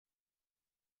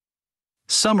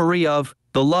Summary of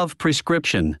The Love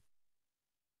Prescription.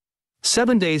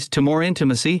 7 Days to More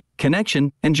Intimacy,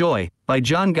 Connection, and Joy, by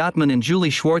John Gottman and Julie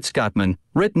Schwartz Gottman,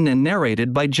 written and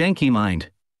narrated by Janky Mind.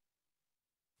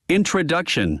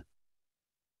 Introduction.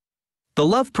 The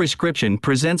Love Prescription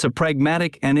presents a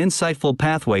pragmatic and insightful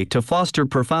pathway to foster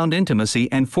profound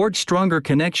intimacy and forge stronger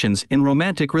connections in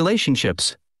romantic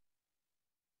relationships.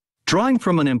 Drawing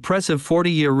from an impressive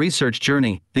 40-year research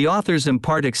journey, the authors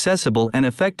impart accessible and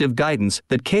effective guidance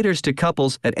that caters to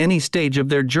couples at any stage of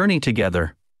their journey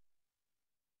together.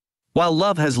 While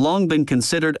love has long been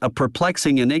considered a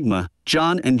perplexing enigma,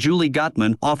 John and Julie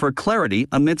Gottman offer clarity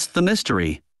amidst the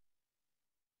mystery.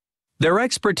 Their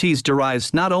expertise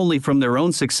derives not only from their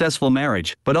own successful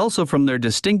marriage but also from their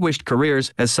distinguished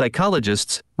careers as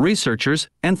psychologists, researchers,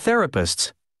 and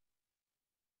therapists.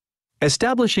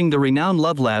 Establishing the renowned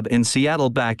Love Lab in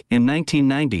Seattle back in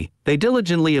 1990, they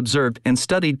diligently observed and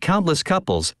studied countless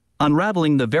couples,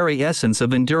 unraveling the very essence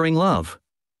of enduring love.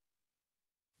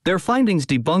 Their findings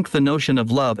debunk the notion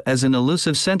of love as an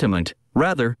elusive sentiment;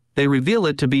 rather, they reveal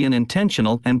it to be an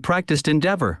intentional and practiced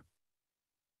endeavor.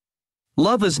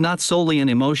 Love is not solely an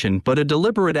emotion but a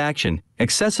deliberate action,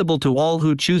 accessible to all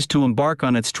who choose to embark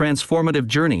on its transformative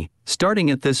journey,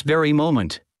 starting at this very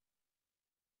moment.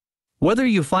 Whether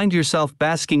you find yourself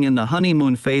basking in the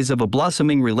honeymoon phase of a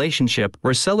blossoming relationship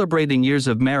or celebrating years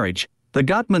of marriage, the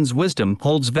Gottmans' wisdom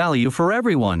holds value for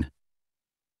everyone.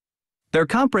 Their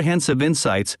comprehensive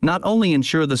insights not only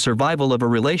ensure the survival of a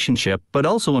relationship but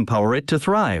also empower it to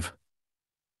thrive.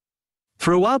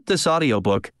 Throughout this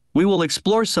audiobook, we will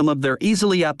explore some of their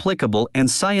easily applicable and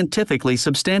scientifically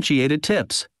substantiated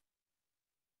tips.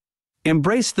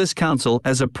 Embrace this counsel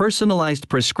as a personalized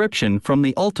prescription from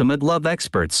the ultimate love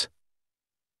experts.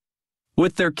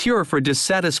 With their cure for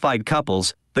dissatisfied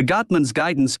couples, the Gottmans'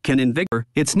 guidance can invigorate.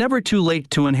 It's never too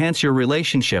late to enhance your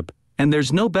relationship, and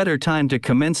there's no better time to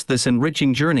commence this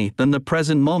enriching journey than the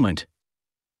present moment.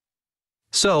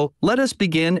 So, let us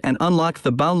begin and unlock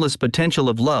the boundless potential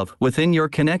of love within your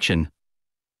connection.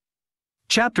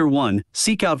 Chapter 1: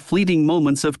 Seek out fleeting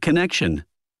moments of connection.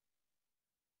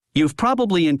 You've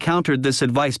probably encountered this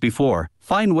advice before: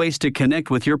 find ways to connect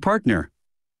with your partner.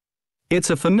 It's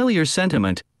a familiar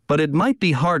sentiment, but it might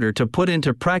be harder to put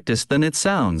into practice than it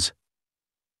sounds.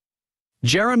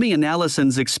 Jeremy and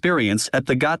Allison's experience at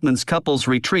the Gottmans' couples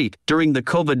retreat during the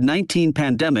COVID-19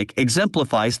 pandemic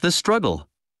exemplifies this struggle.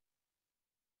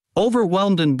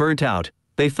 Overwhelmed and burnt out,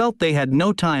 they felt they had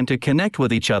no time to connect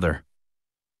with each other.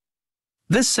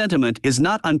 This sentiment is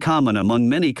not uncommon among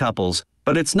many couples,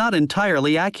 but it's not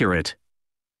entirely accurate.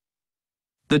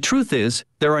 The truth is,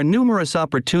 there are numerous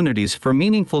opportunities for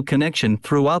meaningful connection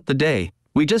throughout the day.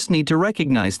 We just need to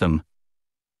recognize them.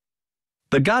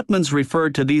 The Gottmans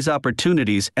referred to these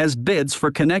opportunities as bids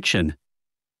for connection.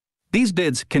 These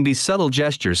bids can be subtle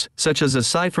gestures, such as a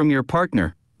sigh from your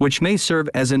partner, which may serve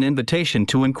as an invitation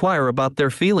to inquire about their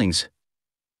feelings.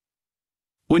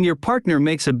 When your partner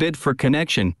makes a bid for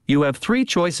connection, you have three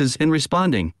choices in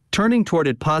responding: turning toward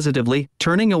it positively,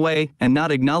 turning away and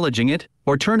not acknowledging it,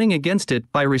 or turning against it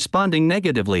by responding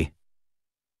negatively.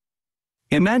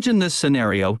 Imagine this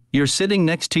scenario: you're sitting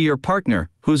next to your partner,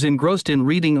 who's engrossed in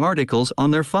reading articles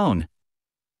on their phone.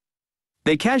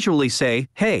 They casually say,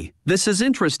 "Hey, this is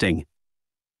interesting."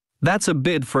 That's a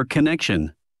bid for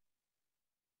connection.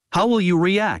 How will you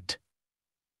react?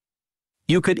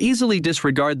 You could easily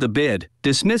disregard the bid,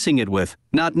 dismissing it with,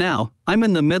 "Not now, I'm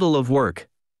in the middle of work."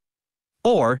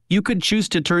 Or, you could choose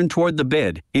to turn toward the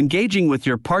bid, engaging with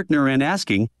your partner and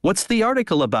asking, "What's the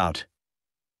article about?"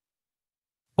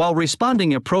 While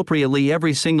responding appropriately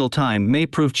every single time may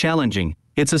prove challenging,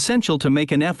 it's essential to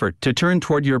make an effort to turn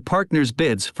toward your partner's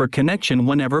bids for connection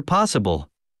whenever possible.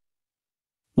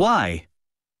 Why?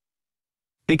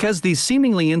 Because these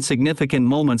seemingly insignificant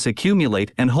moments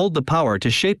accumulate and hold the power to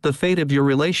shape the fate of your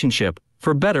relationship,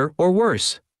 for better or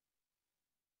worse.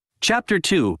 Chapter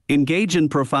 2: Engage in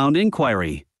Profound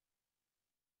Inquiry.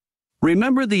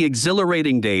 Remember the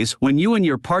exhilarating days when you and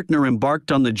your partner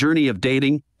embarked on the journey of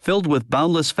dating, filled with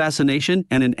boundless fascination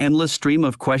and an endless stream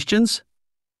of questions?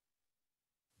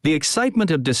 The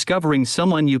excitement of discovering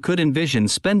someone you could envision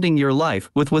spending your life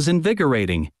with was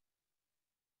invigorating.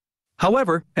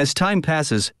 However, as time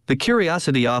passes, the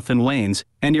curiosity often wanes,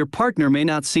 and your partner may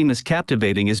not seem as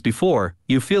captivating as before.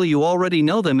 You feel you already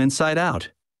know them inside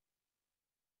out.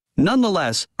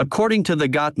 Nonetheless, according to the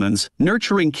Gottmans,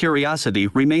 nurturing curiosity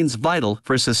remains vital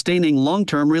for sustaining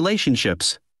long-term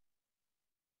relationships.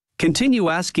 Continue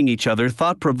asking each other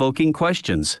thought-provoking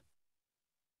questions.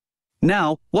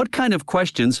 Now, what kind of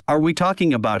questions are we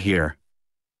talking about here?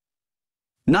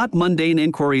 Not mundane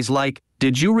inquiries like,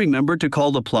 "Did you remember to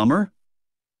call the plumber?"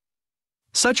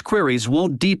 Such queries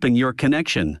won't deepen your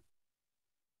connection.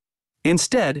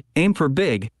 Instead, aim for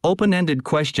big, open-ended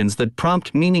questions that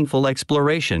prompt meaningful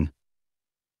exploration.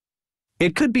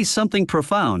 It could be something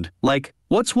profound, like,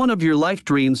 what's one of your life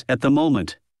dreams at the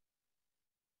moment?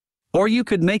 Or you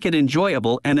could make it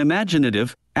enjoyable and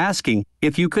imaginative, asking,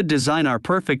 if you could design our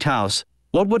perfect house,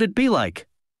 what would it be like?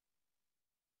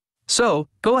 So,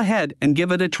 go ahead and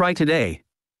give it a try today.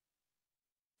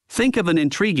 Think of an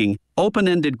intriguing,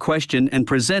 open-ended question and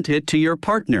present it to your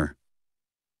partner.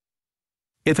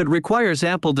 If it requires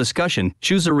ample discussion,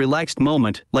 choose a relaxed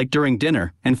moment, like during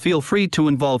dinner, and feel free to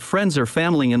involve friends or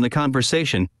family in the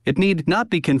conversation. It need not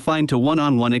be confined to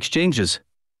one-on-one exchanges.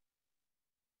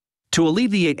 To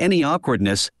alleviate any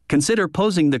awkwardness, consider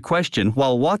posing the question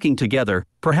while walking together,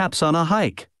 perhaps on a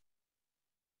hike.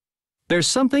 There's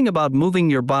something about moving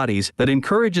your bodies that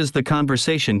encourages the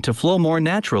conversation to flow more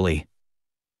naturally.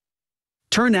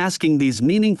 Turn asking these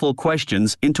meaningful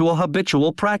questions into a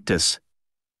habitual practice.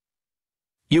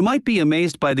 You might be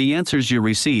amazed by the answers you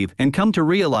receive and come to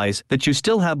realize that you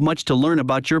still have much to learn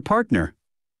about your partner.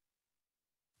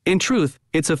 In truth,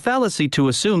 it's a fallacy to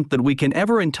assume that we can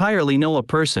ever entirely know a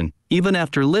person, even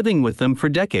after living with them for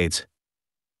decades.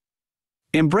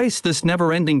 Embrace this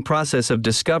never-ending process of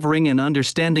discovering and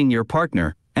understanding your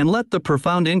partner, and let the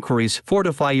profound inquiries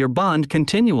fortify your bond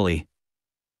continually.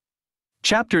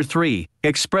 Chapter 3: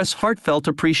 Express Heartfelt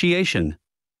Appreciation.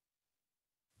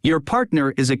 Your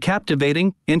partner is a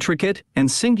captivating, intricate,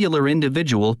 and singular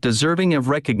individual deserving of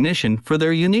recognition for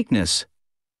their uniqueness.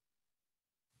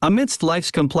 Amidst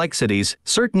life's complexities,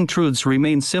 certain truths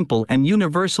remain simple and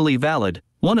universally valid,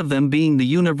 one of them being the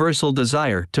universal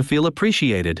desire to feel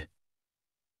appreciated.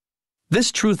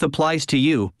 This truth applies to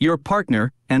you, your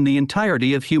partner, and the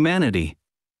entirety of humanity.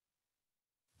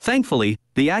 Thankfully,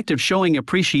 the act of showing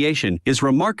appreciation is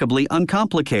remarkably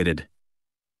uncomplicated.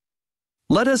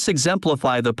 Let us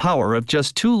exemplify the power of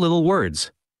just 2 little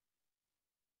words.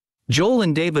 Joel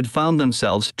and David found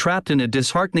themselves trapped in a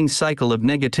disheartening cycle of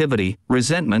negativity,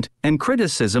 resentment, and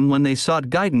criticism when they sought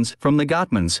guidance from the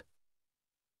Gottmans.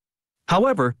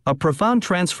 However, a profound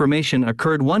transformation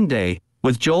occurred one day,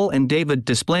 with Joel and David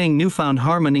displaying newfound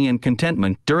harmony and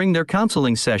contentment during their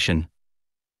counseling session.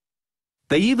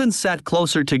 They even sat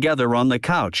closer together on the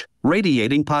couch,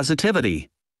 radiating positivity.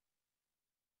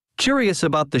 Curious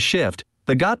about the shift,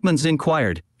 the Gottmans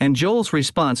inquired, and Joel's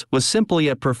response was simple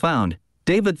yet profound: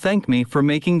 "David thanked me for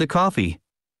making the coffee."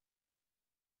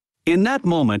 In that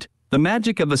moment, the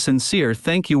magic of a sincere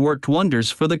thank you worked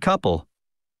wonders for the couple.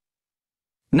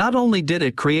 Not only did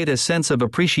it create a sense of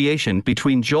appreciation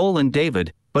between Joel and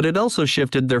David, but it also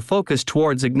shifted their focus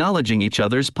towards acknowledging each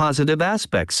other's positive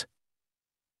aspects.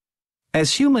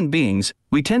 As human beings,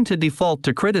 we tend to default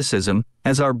to criticism,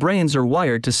 as our brains are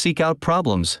wired to seek out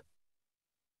problems.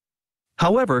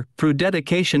 However, through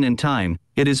dedication and time,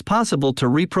 it is possible to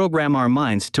reprogram our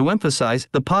minds to emphasize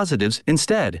the positives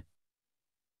instead.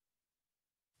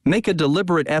 Make a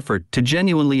deliberate effort to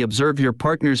genuinely observe your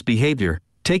partner's behavior,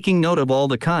 taking note of all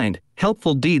the kind,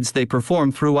 helpful deeds they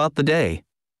perform throughout the day.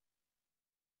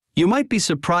 You might be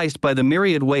surprised by the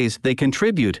myriad ways they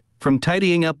contribute, from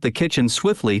tidying up the kitchen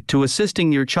swiftly to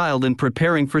assisting your child in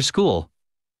preparing for school.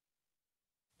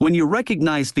 When you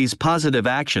recognize these positive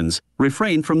actions,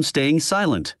 refrain from staying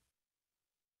silent.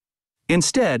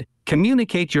 Instead,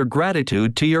 communicate your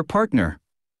gratitude to your partner.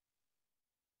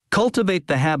 Cultivate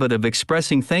the habit of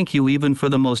expressing thank you even for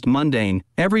the most mundane,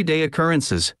 everyday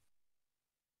occurrences.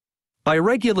 By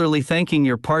regularly thanking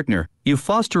your partner, you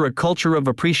foster a culture of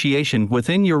appreciation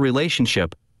within your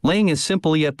relationship, laying a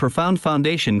simple yet profound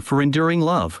foundation for enduring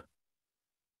love.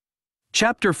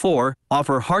 Chapter 4: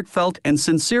 Offer Heartfelt and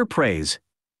Sincere Praise.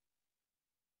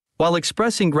 While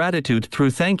expressing gratitude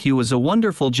through thank you is a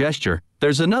wonderful gesture,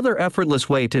 there's another effortless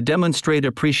way to demonstrate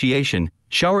appreciation: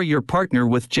 shower your partner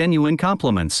with genuine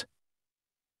compliments.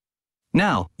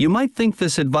 Now, you might think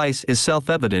this advice is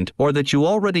self-evident or that you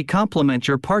already compliment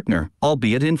your partner,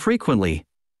 albeit infrequently.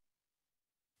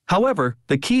 However,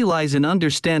 the key lies in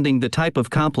understanding the type of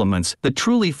compliments that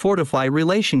truly fortify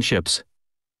relationships.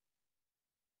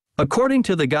 According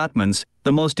to the Gottmans,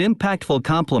 the most impactful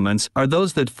compliments are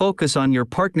those that focus on your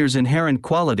partner's inherent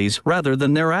qualities rather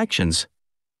than their actions.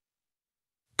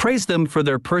 Praise them for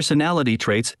their personality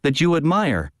traits that you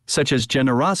admire, such as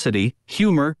generosity,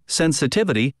 humor,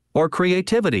 sensitivity, or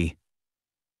creativity.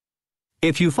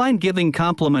 If you find giving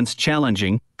compliments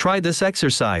challenging, try this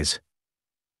exercise.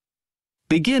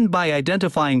 Begin by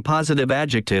identifying positive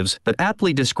adjectives that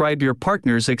aptly describe your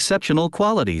partner's exceptional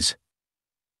qualities.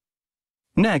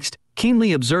 Next,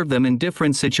 keenly observe them in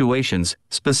different situations,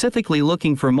 specifically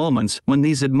looking for moments when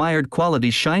these admired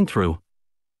qualities shine through.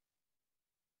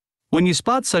 When you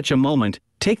spot such a moment,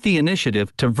 take the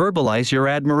initiative to verbalize your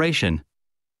admiration.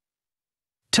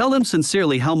 Tell them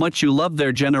sincerely how much you love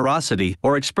their generosity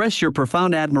or express your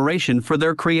profound admiration for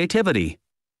their creativity.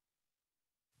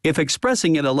 If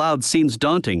expressing it aloud seems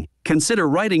daunting, consider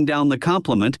writing down the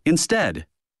compliment instead.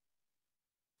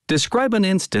 Describe an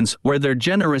instance where their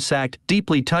generous act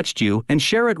deeply touched you and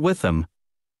share it with them.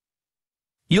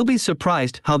 You'll be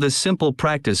surprised how this simple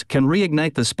practice can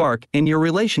reignite the spark in your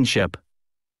relationship.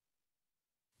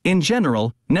 In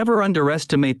general, never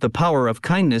underestimate the power of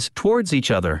kindness towards each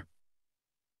other.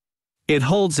 It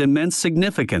holds immense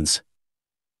significance.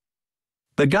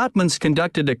 The Gottmans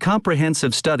conducted a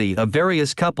comprehensive study of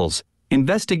various couples,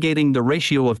 investigating the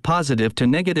ratio of positive to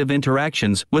negative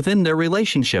interactions within their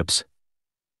relationships.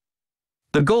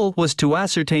 The goal was to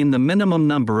ascertain the minimum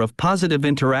number of positive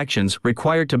interactions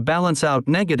required to balance out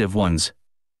negative ones.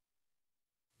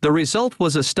 The result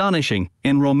was astonishing.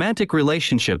 In romantic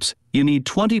relationships, you need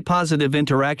 20 positive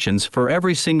interactions for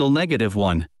every single negative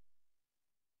one.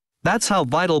 That's how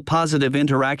vital positive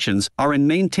interactions are in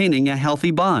maintaining a healthy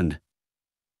bond.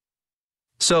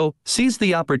 So, seize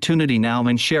the opportunity now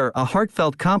and share a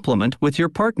heartfelt compliment with your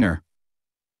partner.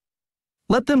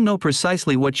 Let them know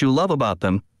precisely what you love about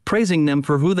them, praising them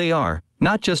for who they are,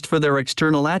 not just for their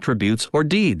external attributes or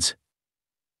deeds.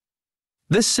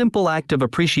 This simple act of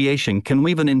appreciation can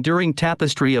weave an enduring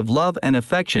tapestry of love and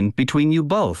affection between you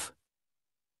both.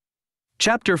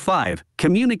 Chapter 5: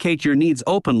 Communicate your needs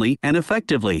openly and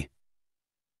effectively.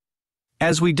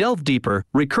 As we delve deeper,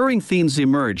 recurring themes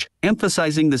emerge,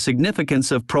 emphasizing the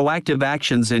significance of proactive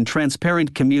actions and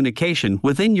transparent communication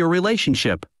within your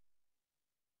relationship.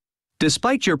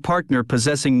 Despite your partner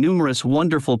possessing numerous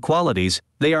wonderful qualities,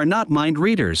 they are not mind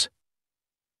readers.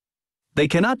 They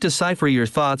cannot decipher your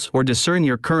thoughts or discern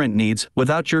your current needs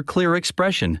without your clear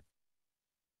expression.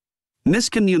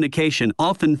 Miscommunication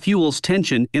often fuels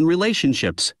tension in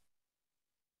relationships.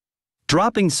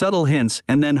 Dropping subtle hints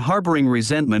and then harboring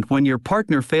resentment when your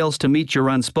partner fails to meet your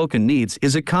unspoken needs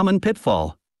is a common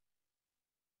pitfall.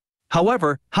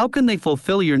 However, how can they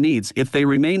fulfill your needs if they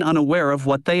remain unaware of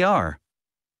what they are?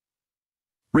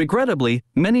 Regrettably,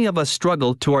 many of us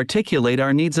struggle to articulate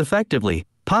our needs effectively,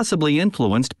 possibly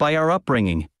influenced by our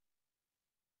upbringing.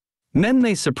 Men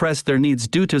may suppress their needs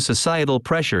due to societal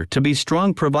pressure to be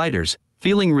strong providers,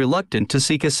 feeling reluctant to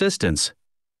seek assistance.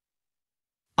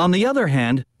 On the other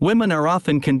hand, women are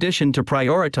often conditioned to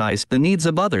prioritize the needs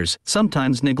of others,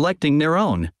 sometimes neglecting their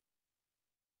own.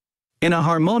 In a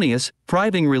harmonious,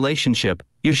 thriving relationship,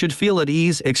 you should feel at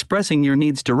ease expressing your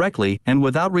needs directly and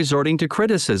without resorting to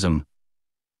criticism.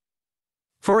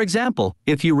 For example,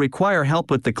 if you require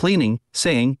help with the cleaning,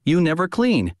 saying, "You never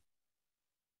clean,"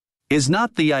 is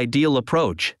not the ideal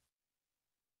approach.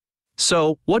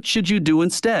 So, what should you do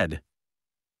instead?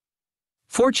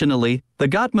 Fortunately, the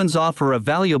Gottmans offer a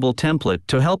valuable template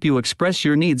to help you express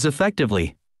your needs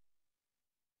effectively.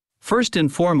 First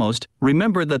and foremost,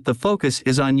 remember that the focus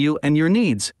is on you and your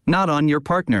needs, not on your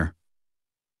partner.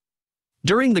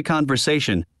 During the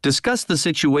conversation, discuss the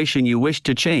situation you wish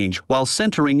to change while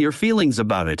centering your feelings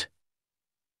about it.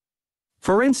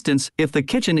 For instance, if the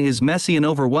kitchen is messy and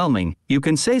overwhelming, you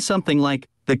can say something like,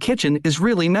 "The kitchen is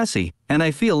really messy, and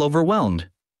I feel overwhelmed."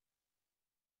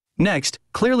 Next,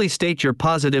 clearly state your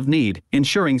positive need,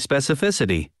 ensuring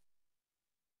specificity.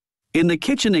 In the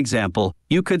kitchen example,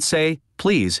 you could say,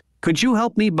 "Please, could you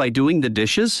help me by doing the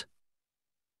dishes?"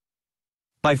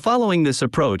 By following this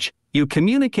approach, you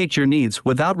communicate your needs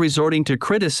without resorting to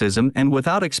criticism and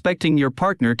without expecting your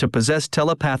partner to possess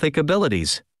telepathic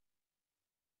abilities.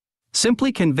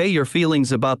 Simply convey your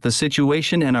feelings about the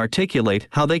situation and articulate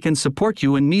how they can support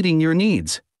you in meeting your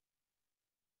needs.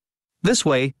 This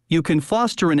way, you can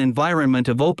foster an environment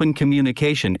of open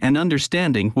communication and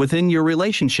understanding within your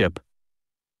relationship.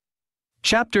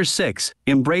 Chapter 6: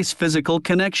 Embrace physical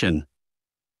connection.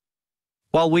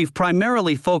 While we've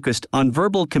primarily focused on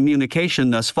verbal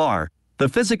communication thus far, the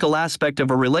physical aspect of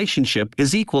a relationship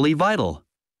is equally vital.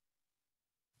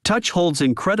 Touch holds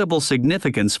incredible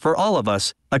significance for all of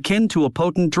us, akin to a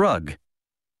potent drug.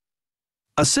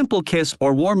 A simple kiss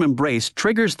or warm embrace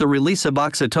triggers the release of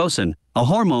oxytocin, a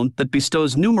hormone that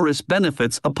bestows numerous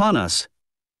benefits upon us.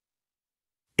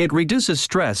 It reduces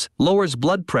stress, lowers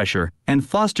blood pressure, and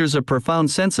fosters a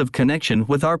profound sense of connection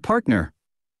with our partner.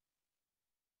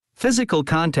 Physical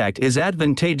contact is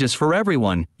advantageous for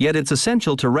everyone, yet it's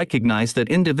essential to recognize that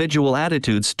individual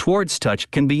attitudes towards touch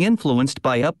can be influenced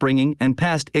by upbringing and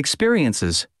past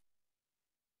experiences.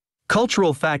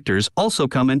 Cultural factors also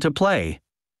come into play.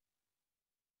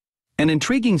 An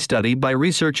intriguing study by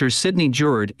researcher Sidney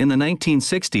Jurard in the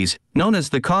 1960s, known as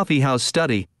the Coffee House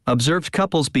Study, observed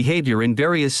couples' behavior in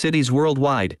various cities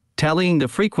worldwide, tallying the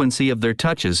frequency of their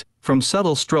touches, from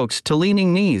subtle strokes to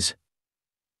leaning knees.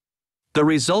 The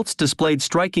results displayed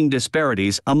striking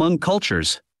disparities among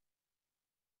cultures.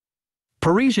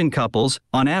 Parisian couples,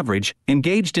 on average,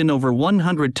 engaged in over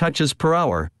 100 touches per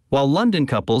hour, while London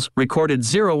couples recorded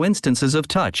 0 instances of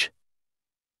touch.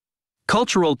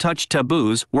 Cultural touch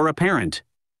taboos were apparent.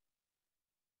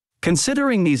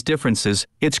 Considering these differences,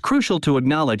 it's crucial to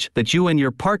acknowledge that you and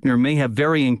your partner may have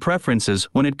varying preferences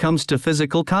when it comes to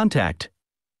physical contact.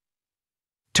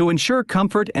 To ensure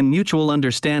comfort and mutual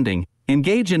understanding,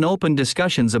 engage in open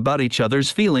discussions about each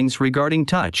other's feelings regarding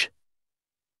touch.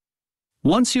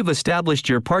 Once you've established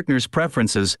your partner's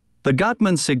preferences, the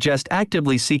Gottmans suggest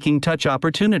actively seeking touch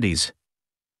opportunities.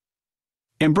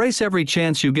 Embrace every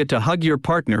chance you get to hug your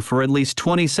partner for at least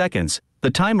 20 seconds,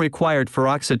 the time required for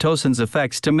oxytocin's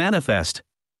effects to manifest.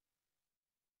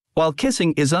 While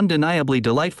kissing is undeniably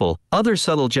delightful, other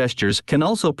subtle gestures can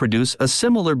also produce a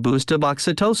similar boost of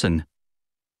oxytocin.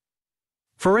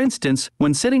 For instance,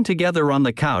 when sitting together on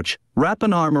the couch, wrap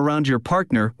an arm around your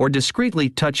partner or discreetly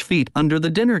touch feet under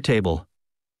the dinner table.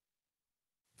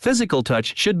 Physical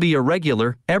touch should be a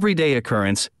regular, everyday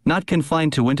occurrence, not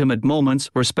confined to intimate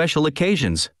moments or special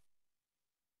occasions.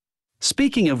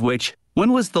 Speaking of which,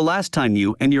 when was the last time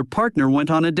you and your partner went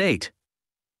on a date?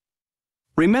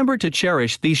 Remember to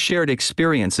cherish these shared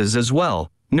experiences as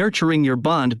well, nurturing your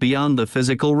bond beyond the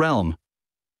physical realm.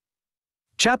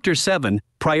 Chapter 7: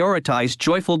 Prioritize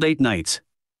Joyful Date Nights.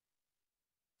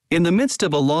 In the midst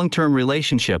of a long-term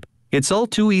relationship, it's all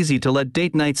too easy to let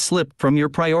date nights slip from your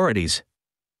priorities.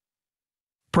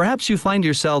 Perhaps you find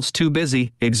yourselves too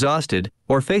busy, exhausted,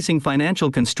 or facing financial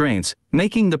constraints,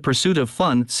 making the pursuit of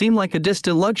fun seem like a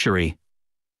distant luxury.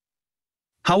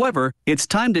 However, it's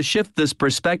time to shift this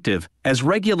perspective, as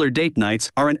regular date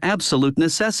nights are an absolute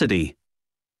necessity.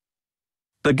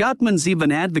 The Gottmans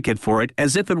even advocate for it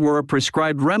as if it were a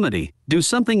prescribed remedy: do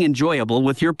something enjoyable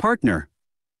with your partner.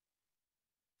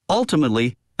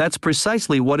 Ultimately, that's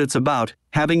precisely what it's about: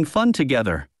 having fun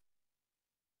together.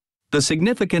 The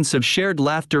significance of shared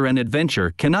laughter and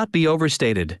adventure cannot be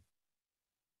overstated.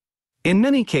 In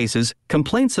many cases,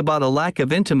 complaints about a lack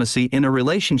of intimacy in a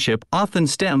relationship often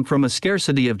stem from a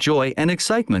scarcity of joy and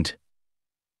excitement.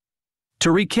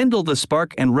 To rekindle the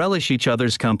spark and relish each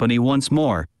other's company once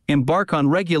more, embark on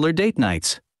regular date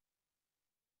nights.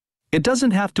 It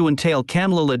doesn't have to entail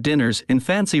candlelit dinners in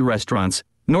fancy restaurants,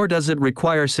 nor does it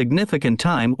require significant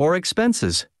time or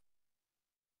expenses.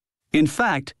 In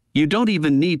fact, you don't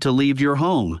even need to leave your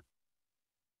home.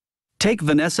 Take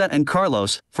Vanessa and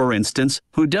Carlos, for instance,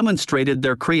 who demonstrated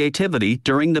their creativity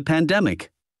during the pandemic.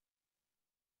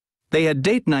 They had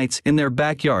date nights in their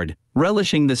backyard,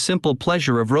 relishing the simple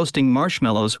pleasure of roasting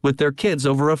marshmallows with their kids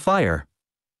over a fire.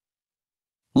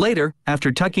 Later, after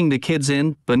tucking the kids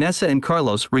in, Vanessa and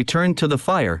Carlos returned to the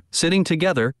fire, sitting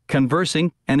together,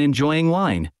 conversing, and enjoying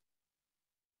wine.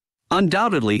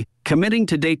 Undoubtedly, committing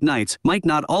to date nights might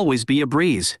not always be a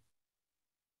breeze.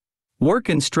 Work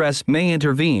and stress may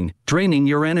intervene, draining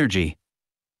your energy.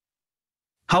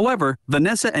 However,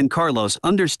 Vanessa and Carlos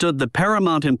understood the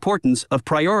paramount importance of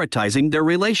prioritizing their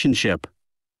relationship.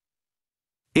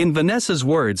 In Vanessa's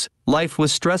words, life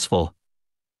was stressful.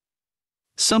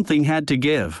 Something had to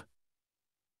give.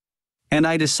 And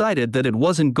I decided that it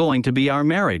wasn't going to be our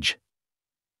marriage.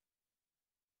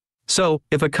 So,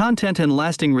 if a content and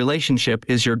lasting relationship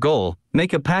is your goal,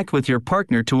 make a pact with your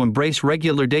partner to embrace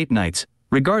regular date nights,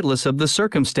 regardless of the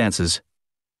circumstances.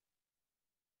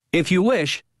 If you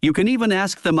wish, you can even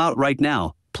ask them out right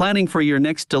now, planning for your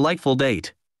next delightful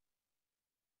date.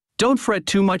 Don't fret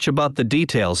too much about the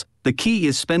details. The key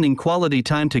is spending quality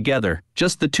time together,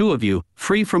 just the two of you,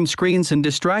 free from screens and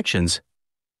distractions.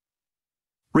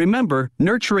 Remember,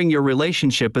 nurturing your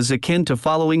relationship is akin to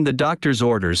following the doctor's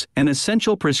orders, an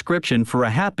essential prescription for a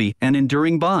happy and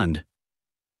enduring bond.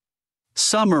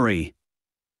 Summary: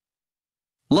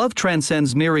 love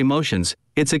transcends mere emotions.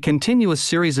 It's a continuous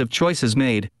series of choices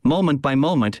made, moment by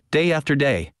moment, day after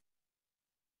day.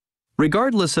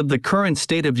 Regardless of the current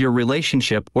state of your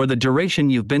relationship or the duration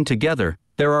you've been together,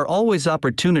 there are always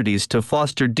opportunities to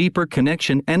foster deeper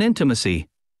connection and intimacy.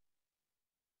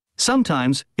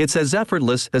 Sometimes, it's as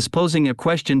effortless as posing a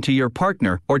question to your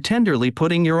partner or tenderly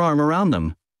putting your arm around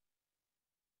them.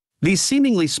 These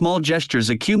seemingly small gestures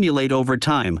accumulate over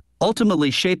time,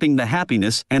 ultimately shaping the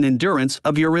happiness and endurance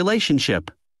of your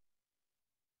relationship.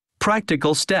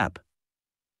 Practical step: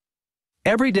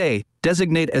 every day,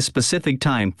 designate a specific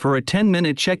time for a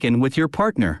 10-minute check-in with your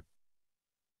partner.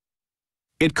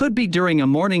 It could be during a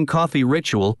morning coffee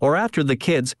ritual or after the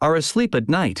kids are asleep at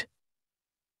night.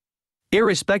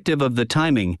 Irrespective of the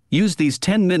timing, use these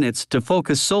 10 minutes to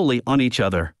focus solely on each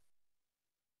other.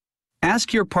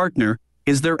 Ask your partner,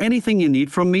 "Is there anything you need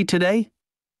from me today?"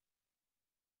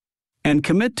 And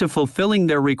commit to fulfilling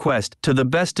their request to the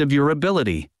best of your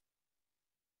ability.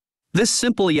 This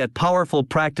simple yet powerful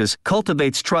practice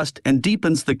cultivates trust and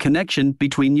deepens the connection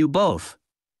between you both.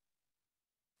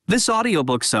 This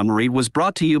audiobook summary was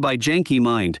brought to you by Janky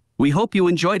Mind. We hope you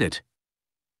enjoyed it.